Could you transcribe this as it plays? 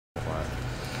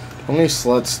How many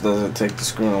sluts does it take to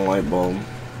screw in a light bulb?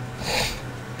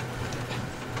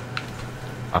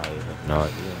 I have no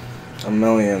idea. A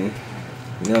million.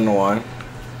 You don't know why?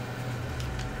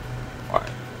 Why?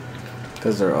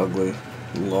 Because they're ugly.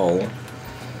 Lol.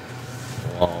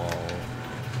 Lol.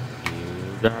 You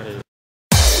got it.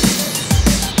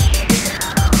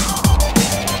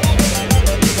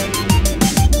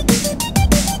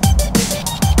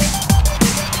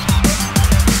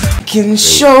 Can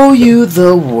show you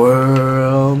the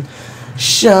world,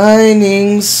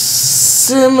 shining,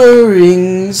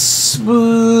 simmering, splendid.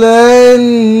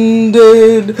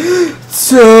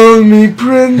 Tell me,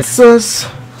 princess,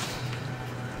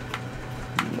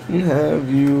 when have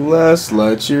you last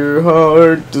let your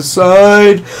heart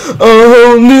decide? A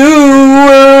whole new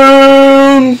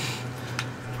world,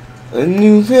 a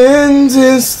new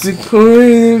fantastic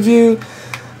point of view.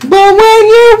 But when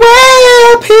you're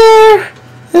way up here,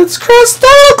 it's crystal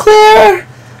clear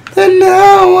that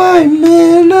now I'm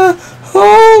in a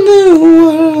whole new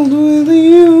world with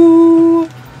you.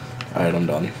 Alright, I'm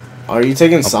done. Are you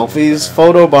taking selfies?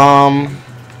 Photobomb.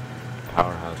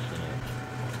 Powerhouse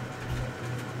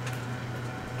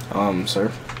unit.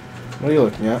 Sir? What are you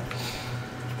looking at?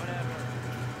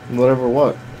 Whatever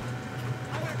what?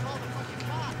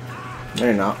 No,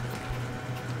 you're not.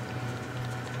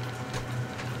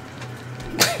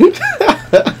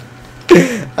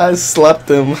 I slept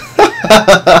him. You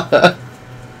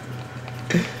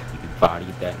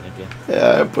bodied that nigga.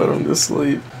 Yeah, I put him to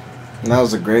sleep. Now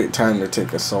is a great time to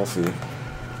take a selfie.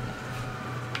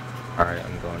 Alright,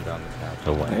 I'm going down the path.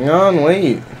 So when? Hang on,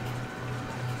 wait.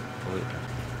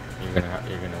 You're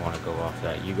gonna want to go off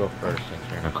that. You go first since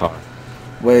you're in a car.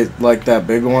 Wait, like that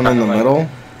big one in the middle?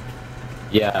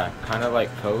 Yeah, kind of like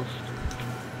coast.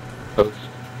 Coast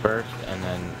first and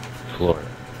then floor.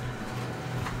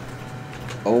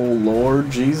 Oh Lord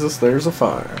Jesus, there's a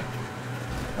fire.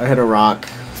 I hit a rock.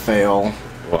 Fail.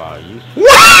 Wow, you.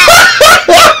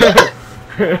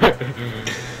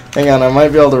 Hang on, I might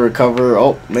be able to recover.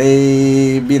 Oh,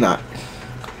 maybe not.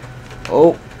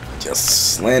 Oh,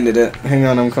 just landed it. Hang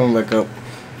on, I'm coming back up.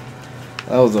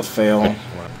 That was a fail.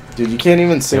 Dude, you can't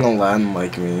even sing Aladdin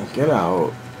like me. Get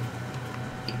out.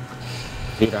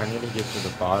 Dude, I need to get to the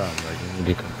bottom. Like, you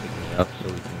need to come pick me up so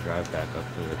we can drive back up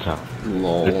to the top.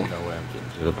 Lol. There's no way I'm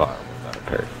getting to the bottom without a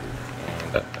parachute.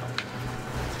 And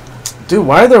dude,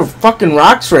 why are there fucking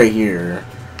rocks right here?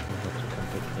 come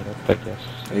pick me up, I guess.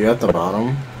 Are you at the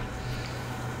bottom?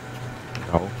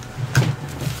 No.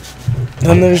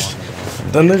 Then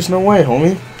there's no way,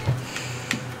 homie.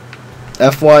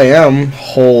 FYM,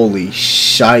 holy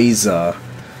shiza.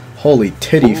 Holy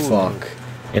titty fuck.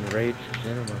 In Rage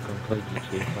Cinema, come play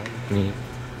GTA 5 with me.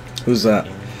 Who's that?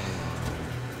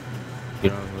 You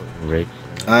don't know Rage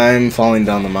Cinema? I'm falling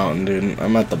down the mountain, dude.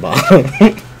 I'm at the bottom.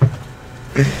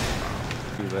 Too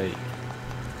late.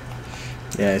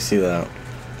 Yeah, I see that.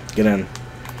 Get in.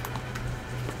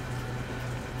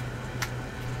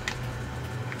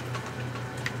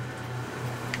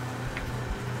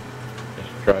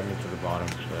 Just drive me to the bottom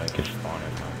so I can spawn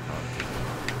in my car.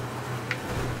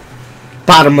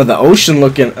 Bottom of the ocean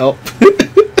looking up.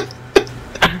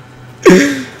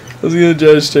 I was gonna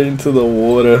drive straight into the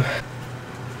water.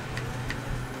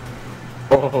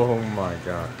 Oh my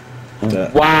god.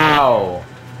 That. Wow!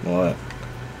 What?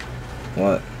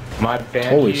 What? My Banshee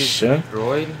Holy is shit.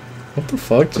 destroyed? What the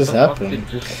fuck just happened?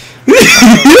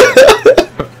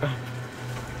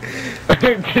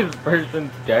 This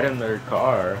person's dead in their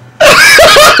car.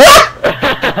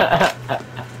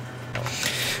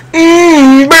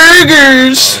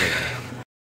 Burgers!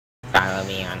 Follow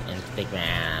me on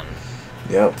Instagram.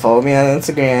 Yep, follow me on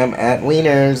Instagram at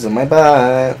wieners in my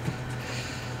butt.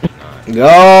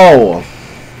 Go!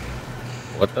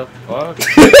 What the fuck?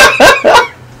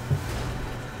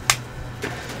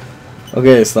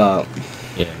 Okay, stop.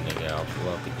 Yeah, nigga, I'll pull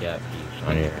out the cat piece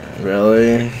on your ass.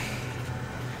 Really?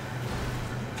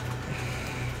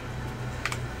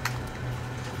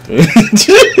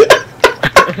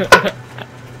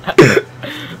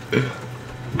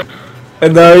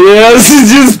 And now yes,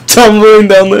 he's just tumbling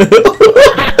down the hill.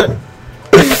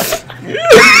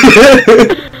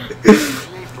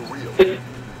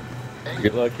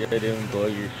 You're lucky I didn't blow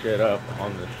your shit up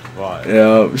on the spot.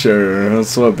 Yeah, sure.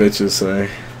 That's what bitches say.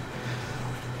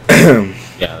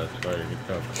 Yeah, that's why you're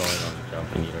going on the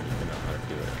jump and you don't even know how to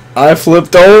do it. I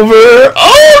flipped over.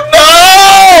 Oh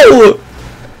no!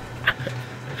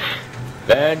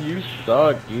 Man, you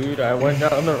suck, dude. I went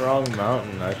down the wrong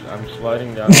mountain. I'm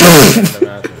sliding down the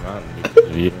massive mountain because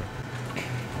of you.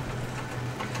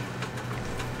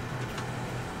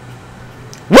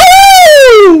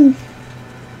 Woo!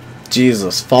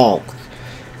 Jesus, Falk.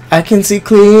 I can see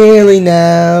clearly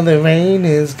now, the rain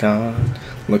is gone.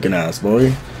 Looking ass,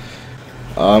 boy.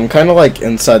 I'm kind of like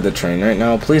inside the train right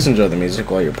now. Please enjoy the music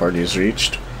while your party is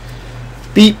reached.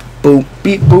 Beep boop,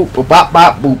 beep boop, boop bop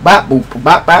bop, boop bop boop, boop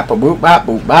bop bop, boop bop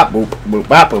boop bop boop, boop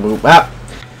bop boop bop.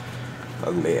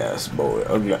 Ugly ass boy,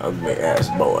 ugly ass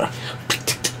boy.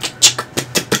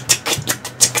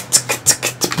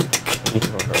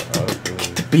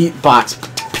 Beatbox.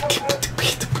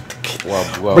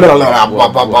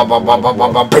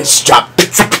 Bass drop.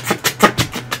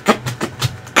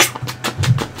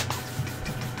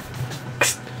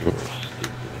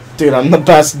 Dude, I'm the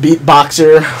best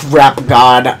beatboxer, rap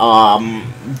god,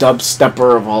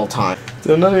 dubstepper of all time.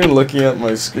 Dude, I'm not even looking at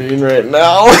my screen right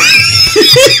now.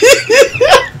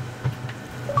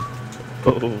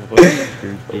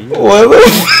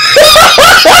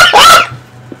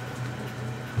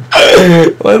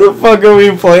 Why the fuck are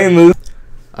we playing this?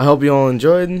 I hope you all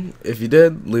enjoyed. If you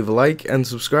did, leave a like and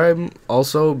subscribe.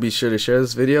 Also, be sure to share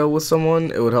this video with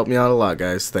someone. It would help me out a lot,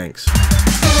 guys. Thanks.